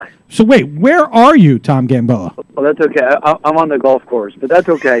So wait, where are you, Tom Gamboa? Well, that's okay. I'm on the golf course, but that's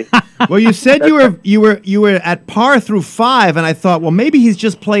okay. Well, you said you were at par through 5, and I thought, well, maybe he's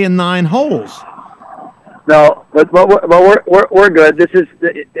just playing 9 holes. No, but we're good. This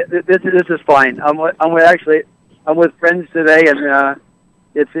is fine. I'm with friends today, and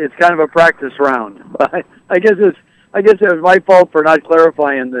it's kind of a practice round. I guess it was my fault for not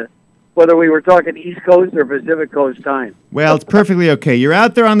clarifying whether we were talking East Coast or Pacific Coast time. Well, it's perfectly okay. You're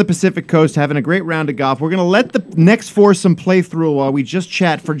out there on the Pacific Coast having a great round of golf. We're going to let the next foursome play through while we just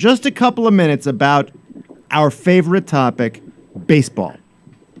chat for just a couple of minutes about our favorite topic, baseball.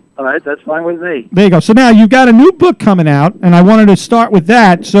 All right, that's fine with me. There you go. So now you've got a new book coming out, and I wanted to start with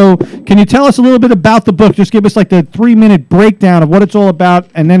that. So can you tell us a little bit about the book? Just give us like the 3-minute breakdown of what it's all about,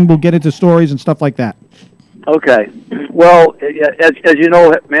 and then we'll get into stories and stuff like that. Okay. Well, as you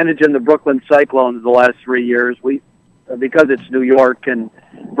know, managing the Brooklyn Cyclones the last 3 years, because it's New York and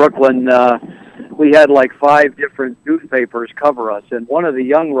Brooklyn, we had like 5 different newspapers cover us. And one of the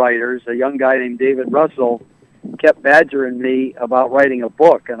young writers, a young guy named David Russell, kept badgering me about writing a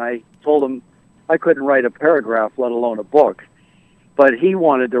book. And I told him I couldn't write a paragraph, let alone a book. But he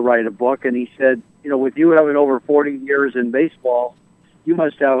wanted to write a book, and he said, with you having over 40 years in baseball, you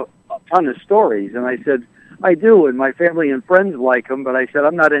must have a ton of stories. And I said, I do, and my family and friends like them, but I said,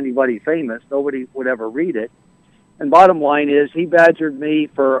 I'm not anybody famous. Nobody would ever read it. And bottom line is, he badgered me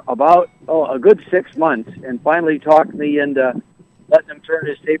for about a good 6 months and finally talked me into letting him turn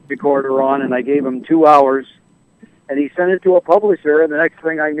his tape recorder on, and I gave him 2 hours, and he sent it to a publisher, and the next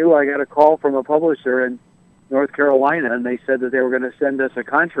thing I knew, I got a call from a publisher in North Carolina, and they said that they were going to send us a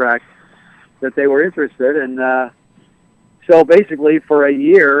contract that they were interested in. So basically, for a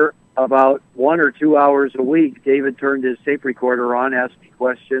year, about 1 or 2 hours a week, David turned his tape recorder on, asked me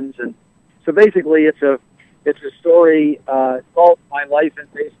questions, and so basically it's a story called My Life in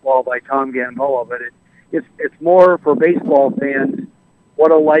Baseball by Tom Gamboa, but it's more for baseball fans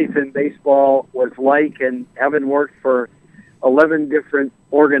what a life in baseball was like, and having worked for 11 different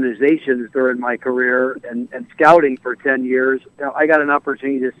organizations during my career and scouting for 10 years, I got an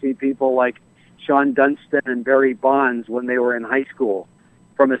opportunity to see people like Sean Dunston and Barry Bonds when they were in high school,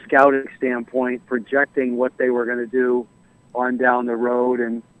 from a scouting standpoint, projecting what they were going to do on down the road.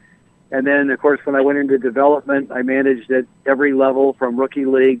 And then, of course, when I went into development, I managed at every level from rookie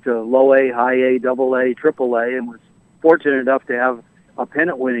league to low A, high A, double A, triple A, and was fortunate enough to have a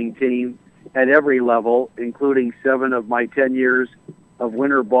pennant-winning team at every level, including 7 of my 10 years of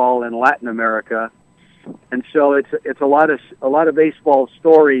winter ball in Latin America. And so it's a lot of baseball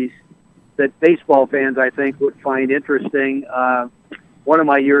stories that baseball fans, I think, would find interesting. One of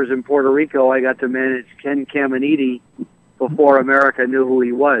my years in Puerto Rico, I got to manage Ken Caminiti before America knew who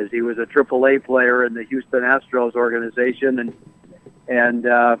he was. He was a AAA player in the Houston Astros organization, and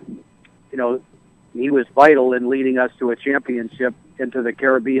he was vital in leading us to a championship into the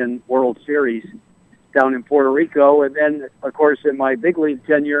Caribbean World Series down in Puerto Rico. And then, of course, in my big league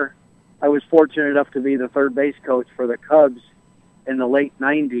tenure, I was fortunate enough to be the third base coach for the Cubs in the late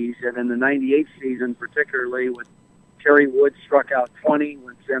 90s, and in the 98 season particularly, when Terry Woods struck out 20,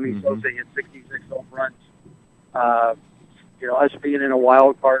 when Sammy Sosa hit 66 home runs. Us being in a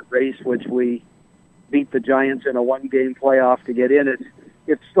wild card race, which we beat the Giants in a 1-game playoff to get in.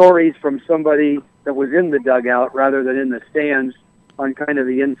 It's stories from somebody that was in the dugout rather than in the stands on kind of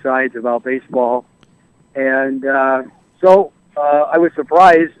the insides about baseball. And so I was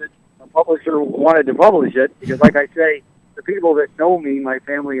surprised that a publisher wanted to publish it because, like I say, the people that know me, my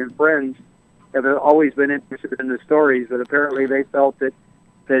family and friends, have always been interested in the stories, but apparently they felt that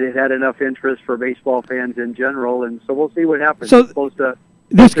it had enough interest for baseball fans in general, and so we'll see what happens. So it's supposed to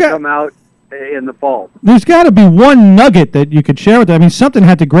come out in the fall. There's got to be one nugget that you could share with them. I mean, something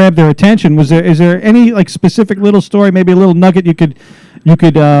had to grab their attention. Is there any like specific little story, maybe a little nugget you could?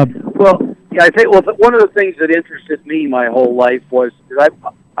 Well, yeah, I think one of the things that interested me my whole life was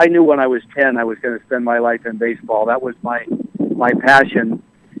I knew when I was 10 I was going to spend my life in baseball. That was my passion,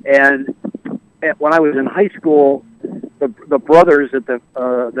 and when I was in high school, the brothers that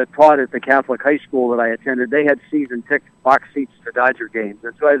taught at the Catholic high school that I attended, they had season ticket box seats to Dodger games.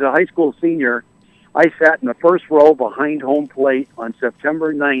 And so as a high school senior, I sat in the first row behind home plate on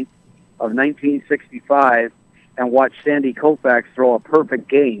September 9th of 1965 and watched Sandy Koufax throw a perfect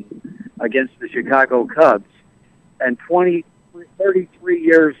game against the Chicago Cubs. And 33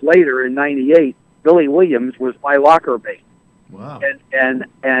 years later, in 98, Billy Williams was my locker mate. Wow. And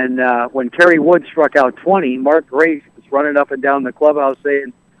when Kerry Wood struck out 20, Mark Grace was running up and down the clubhouse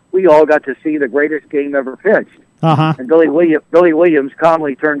saying, we all got to see the greatest game ever pitched. Uh-huh. And Billy Williams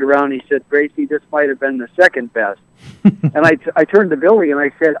calmly turned around and he said, "Gracie, this might have been the second best." And I turned to Billy and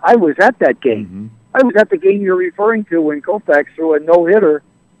I said, "I was at that game. Mm-hmm. I was at the game you're referring to when Koufax threw a no-hitter.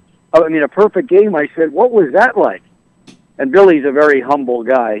 I mean, a perfect game." I said, "What was that like?" And Billy's a very humble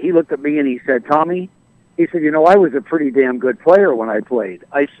guy. He looked at me and he said, "Tommy," he said, "I was a pretty damn good player when I played."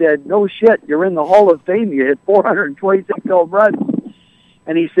 I said, "No shit, you're in the Hall of Fame. You hit 426 home runs."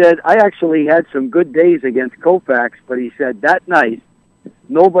 And he said, "I actually had some good days against Koufax, but," he said, "that night,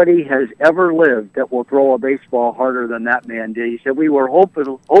 nobody has ever lived that will throw a baseball harder than that man did." He said, "We were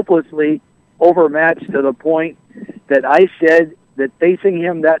hopelessly overmatched to the point that I said that facing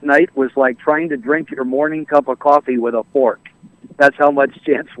him that night was like trying to drink your morning cup of coffee with a fork. That's how much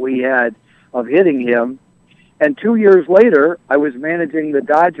chance we had of hitting him." And 2 years later, I was managing the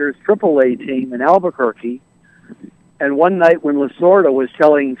Dodgers AAA team in Albuquerque. And one night when Lasorda was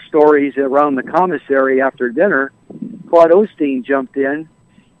telling stories around the commissary after dinner, Claude Osteen jumped in,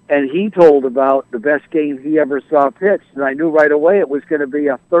 and he told about the best game he ever saw pitched. And I knew right away it was going to be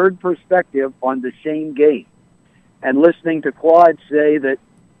a third perspective on the same game. And listening to Claude say that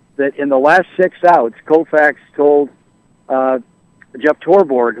in the last 6 outs, Koufax told Jeff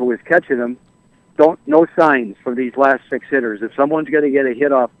Torborg, who was catching him, no signs for these last 6 hitters. If someone's going to get a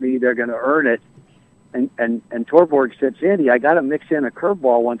hit off me, they're going to earn it. And Torborg said, "Sandy, I got to mix in a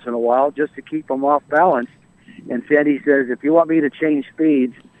curveball once in a while just to keep them off balance." And Sandy says, "If you want me to change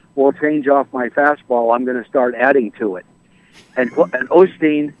speeds, we'll change off my fastball. I'm going to start adding to it." And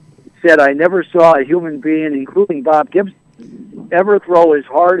Osteen said, "I never saw a human being, including Bob Gibson, ever throw as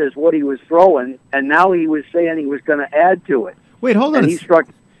hard as what he was throwing." And now he was saying he was going to add to it. Wait, hold on.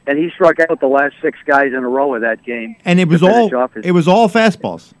 And he struck out the last 6 guys in a row of that game. And it was all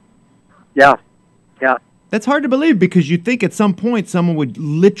fastballs. Yeah. Yeah. That's hard to believe because you'd think at some point someone would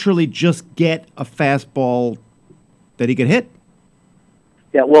literally just get a fastball that he could hit.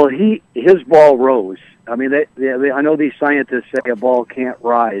 Yeah, well, his ball rose. I mean, I know these scientists say a ball can't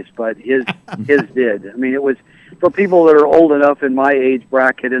rise, but his did. I mean, it was for people that are old enough in my age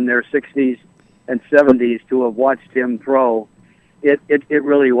bracket in their 60s and 70s to have watched him throw. It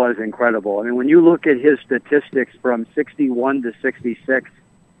really was incredible. I mean, when you look at his statistics from 61 to 66,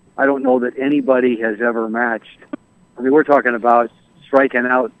 I don't know that anybody has ever matched. I mean, we're talking about striking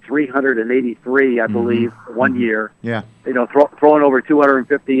out 383, I believe, one year. Yeah. Throwing over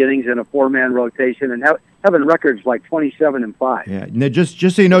 250 innings in a 4-man rotation and having records like 27-5. Yeah. Now, just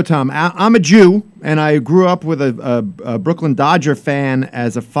so you know, Tom, I'm a Jew, and I grew up with a Brooklyn Dodger fan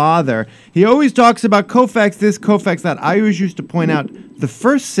as a father. He always talks about Koufax this, Koufax that. I always used to point out the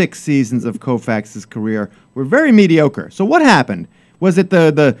first 6 seasons of Koufax's career were very mediocre. So what happened? Was it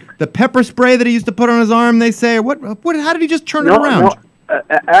the pepper spray that he used to put on his arm, they say? Or what? How did he just turn it around? No.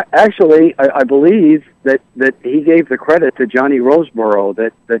 Actually, I believe that he gave the credit to Johnny Roseboro,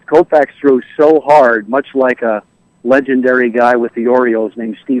 that Koufax threw so hard, much like a legendary guy with the Orioles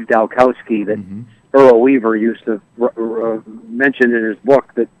named Steve Dalkowski, that Earl Weaver used to mention in his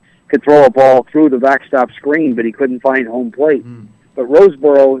book, that could throw a ball through the backstop screen, but he couldn't find home plate. But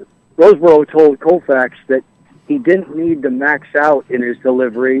Roseboro told Koufax that he didn't need to max out in his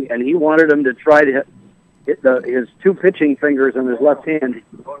delivery, and he wanted him to try to hit his 2 pitching fingers on his left hand.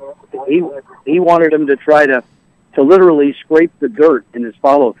 He wanted him to try to literally scrape the dirt in his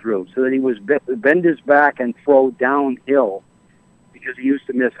follow-through, so that he was bend his back and throw downhill, because he used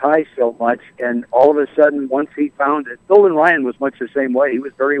to miss high so much. And all of a sudden, once he found it, Nolan Ryan was much the same way. He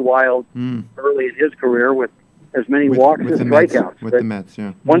was very wild early in his career with as many walks as strikeouts. With the Mets,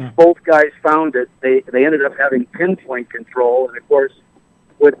 yeah. Once both guys found it, they ended up having pinpoint control, and of course,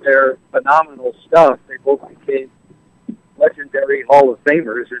 with their phenomenal stuff, they both became legendary Hall of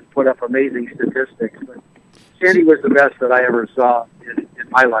Famers and put up amazing statistics. But Sandy was the best that I ever saw in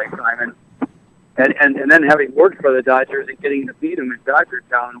my lifetime, and then having worked for the Dodgers and getting to beat him in Dodger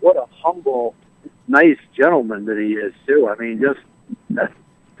Town, what a humble, nice gentleman that he is too. I mean, just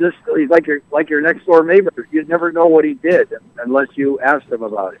he's like your next door neighbor. You'd never know what he did unless you asked him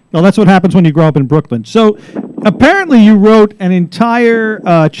about it. Well, that's what happens when you grow up in Brooklyn. So, apparently, you wrote an entire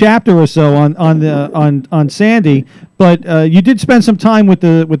chapter or so on Sandy, but you did spend some time with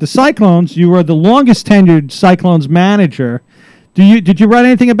the Cyclones. You were the longest tenured Cyclones manager. Did you write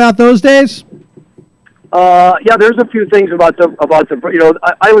anything about those days? Yeah, there's a few things about the.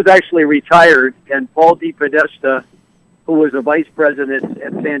 I was actually retired, and Paul DePodesta, who was a vice president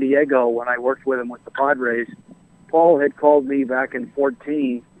at San Diego when I worked with him with the Padres, Paul had called me back in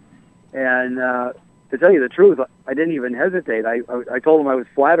 2014, and to tell you the truth, I didn't even hesitate. I told him I was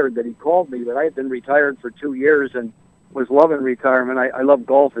flattered that he called me, but I had been retired for 2 years and was loving retirement. I love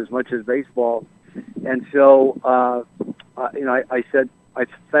golf as much as baseball. And so, I said,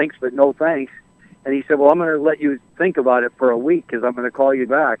 thanks, but no thanks. And he said, well, I'm going to let you think about it for a week because I'm going to call you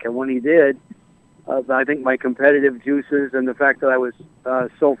back. And when he did, I think my competitive juices and the fact that I was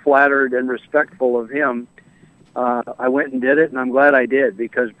so flattered and respectful of him, I went and did it, and I'm glad I did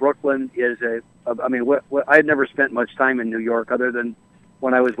because Brooklyn is I had never spent much time in New York other than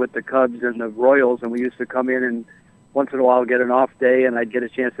when I was with the Cubs and the Royals, and we used to come in and once in a while get an off day, and I'd get a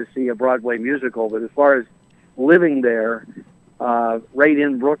chance to see a Broadway musical. But as far as living there, right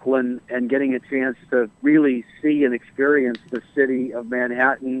in Brooklyn and getting a chance to really see and experience the city of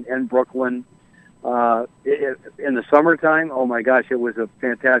Manhattan and Brooklyn in the summertime, oh my gosh, it was a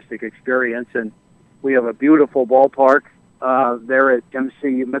fantastic experience. And we have a beautiful ballpark there at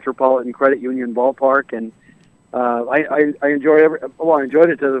MC Metropolitan Credit Union Ballpark, and I enjoyed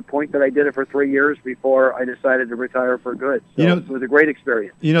it to the point that I did it for 3 years before I decided to retire for good. So it was a great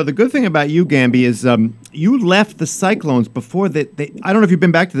experience. The good thing about you, Gamby, is you left the Cyclones before I don't know if you've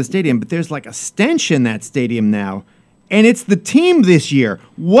been back to the stadium, but there's like a stench in that stadium now, and it's the team this year.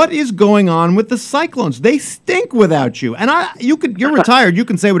 What is going on with the Cyclones? They stink without you. And you're retired. You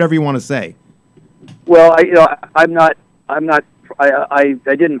can say whatever you want to say. Well, I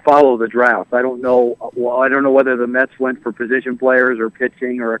didn't follow the draft. I don't know. Well, I don't know whether the Mets went for position players or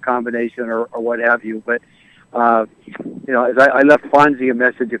pitching or a combination or what have you. But as I left Fonzie a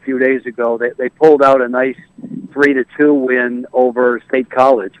message a few days ago, they pulled out a nice 3-2 win over State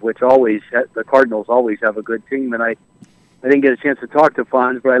College, which the Cardinals always have a good team. And I didn't get a chance to talk to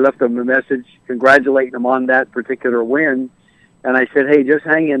Fonz, but I left him a message congratulating him on that particular win. And I said, hey, just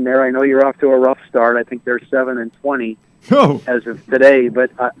hang in there. I know you're off to a rough start. I think they're 7-20 as of today.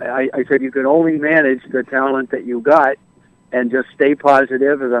 But I said you can only manage the talent that you got and just stay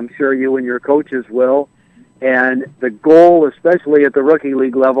positive, as I'm sure you and your coaches will. And the goal, especially at the rookie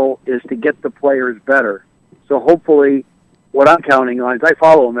league level, is to get the players better. So hopefully what I'm counting on is I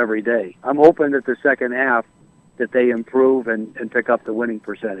follow them every day. I'm hoping that the second half that they improve and pick up the winning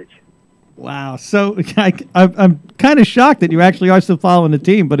percentage. Wow. So I'm kind of shocked that you actually are still following the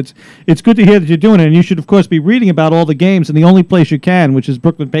team, but it's good to hear that you're doing it. And you should, of course, be reading about all the games in the only place you can, which is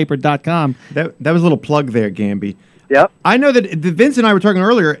brooklynpaper.com. That was a little plug there, Gamby. Yep. I know that Vince and I were talking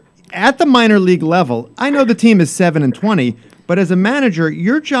earlier, at the minor league level, I know the team is 7-20, but as a manager,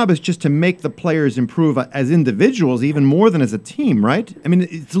 your job is just to make the players improve as individuals even more than as a team, right? I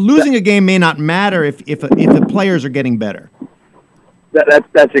mean, losing a game may not matter if the players are getting better.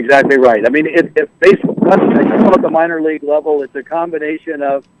 That's exactly right. I mean, baseball at the minor league level, it's a combination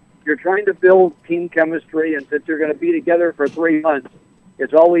of you're trying to build team chemistry, and since you're going to be together for 3 months,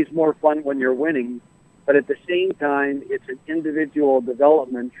 it's always more fun when you're winning. But at the same time, it's an individual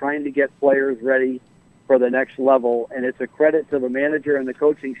development, trying to get players ready for the next level. And it's a credit to the manager and the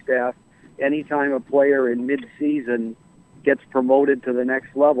coaching staff anytime a player in mid-season gets promoted to the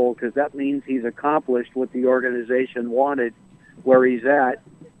next level, because that means he's accomplished what the organization wanted where he's at,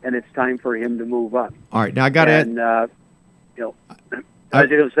 and it's time for him to move up. All right, now I got to And, as you're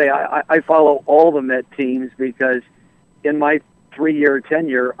going to say, I follow all the Met teams because in my 3-year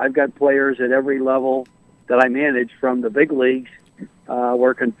tenure, I've got players at every level that I manage, from the big leagues,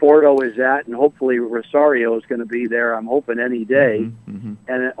 where Conforto is at, and hopefully Rosario is going to be there, I'm hoping, any day,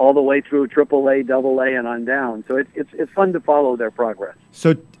 and all the way through AAA, AA, and on down. So it's fun to follow their progress.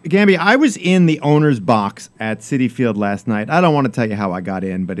 So, Gamby, I was in the owner's box at Citi Field last night. I don't want to tell you how I got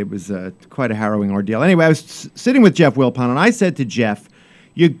in, but it was quite a harrowing ordeal. Anyway, I was sitting with Jeff Wilpon, and I said to Jeff,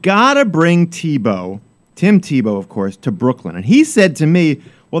 you got to bring Tim Tebow, of course, to Brooklyn. And he said to me,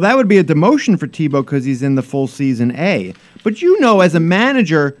 well, that would be a demotion for Tebow because he's in the full season A. But as a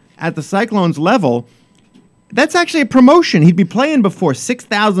manager at the Cyclones level, that's actually a promotion. He'd be playing before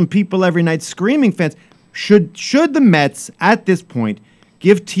 6,000 people every night, screaming fans. Should the Mets, at this point,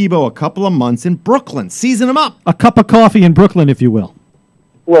 give Tebow a couple of months in Brooklyn, season him up? A cup of coffee in Brooklyn, if you will.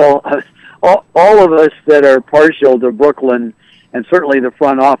 Well, all of us that are partial to Brooklyn, and certainly the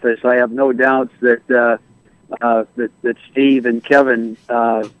front office, I have no doubts that Steve and Kevin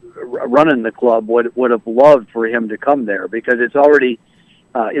running the club would have loved for him to come there, because it's already,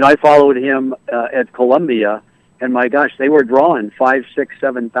 I followed him at Columbia, and my gosh, they were drawing 5,000,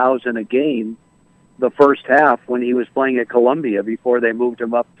 6,000, 7,000 a game the first half when he was playing at Columbia before they moved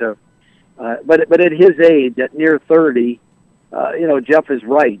him up to. But at his age, at near 30, Jeff is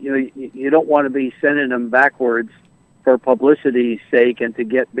right. You don't want to be sending him backwards for publicity's sake and to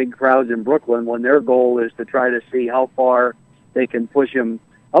get big crowds in Brooklyn when their goal is to try to see how far they can push him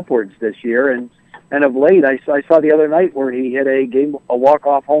upwards this year. And of late, I saw the other night where he hit a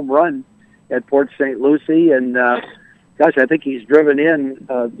walk-off home run at Port St. Lucie, and gosh, I think he's driven in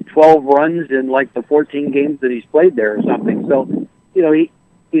 12 runs in like the 14 games that he's played there or something. So, you know,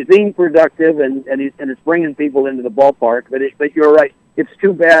 he's being productive and it's bringing people into the ballpark. But you're right. It's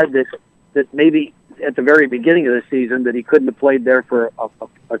too bad that maybe at the very beginning of the season that he couldn't have played there for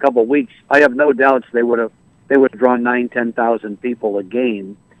a couple of weeks. I have no doubts they would have drawn 10,000 people a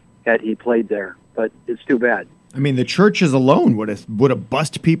game had he played there. But it's too bad. I mean, the churches alone would have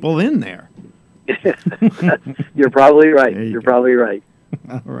bust people in there. You're probably right. You're probably right.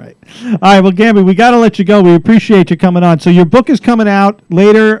 All right. All right. Well, Gamby, we got to let you go. We appreciate you coming on. So your book is coming out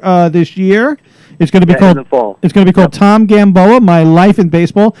later this year. It's going to be called in the fall. It's going to be called Tom Gamboa: My Life in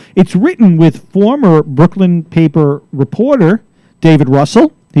Baseball. It's written with former Brooklyn paper reporter David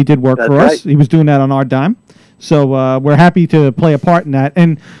Russell. He did work for us. Right. He was doing that on our dime. So we're happy to play a part in that.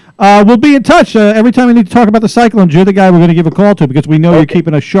 And we'll be in touch. Every time we need to talk about the Cyclones, you're the guy we're going to give a call to because we know you're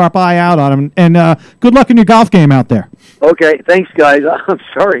keeping a sharp eye out on them. And good luck in your golf game out there. Okay, thanks, guys. I'm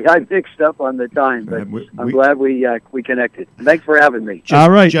sorry I mixed up on the time, but I'm glad we connected. Thanks for having me. All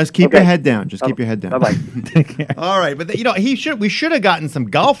right. Just keep your head down. Just keep your head down. Bye-bye. Take care. All right, but we should have gotten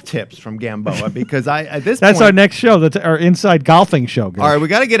some golf tips from Gamboa because at this That's point, our next show. That's our inside golfing show. Guys. All right, we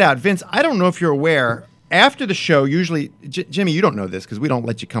got to get out. Vince, I don't know if you're aware. After the show, usually, Jimmy, you don't know this because we don't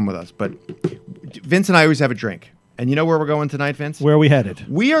let you come with us, but Vince and I always have a drink. And you know where we're going tonight, Vince? Where are we headed?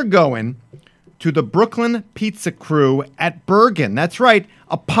 We are going to the Brooklyn Pizza Crew at Bergen. That's right,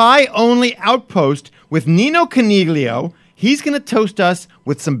 a pie-only outpost with Nino Coniglio. He's going to toast us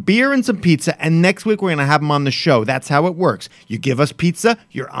with some beer and some pizza, and next week we're going to have him on the show. That's how it works. You give us pizza,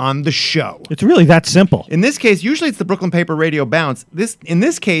 you're on the show. It's really that simple. In this case, usually it's the Brooklyn Paper Radio bounce. In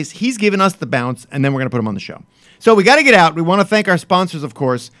this case, he's giving us the bounce, and then we're going to put him on the show. So we got to get out. We want to thank our sponsors, of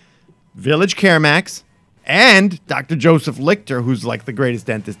course, Village CareMax and Dr. Joseph Lichter, who's like the greatest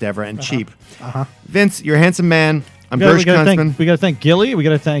dentist ever and cheap. Vince, you're a handsome man. I'm Gersh Kunstman. We got to thank Gilly. We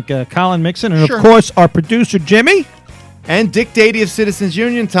got to thank Colin Mixon, and Sure. of course our producer Jimmy. And Dick Dady of Citizens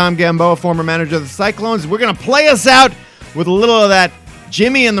Union, Tom Gamboa, former manager of the Cyclones. We're going to play us out with a little of that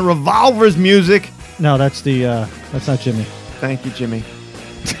Jimmy and the Revolvers music. No, that's not Jimmy. Thank you, Jimmy.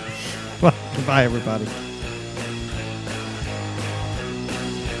 Goodbye, everybody.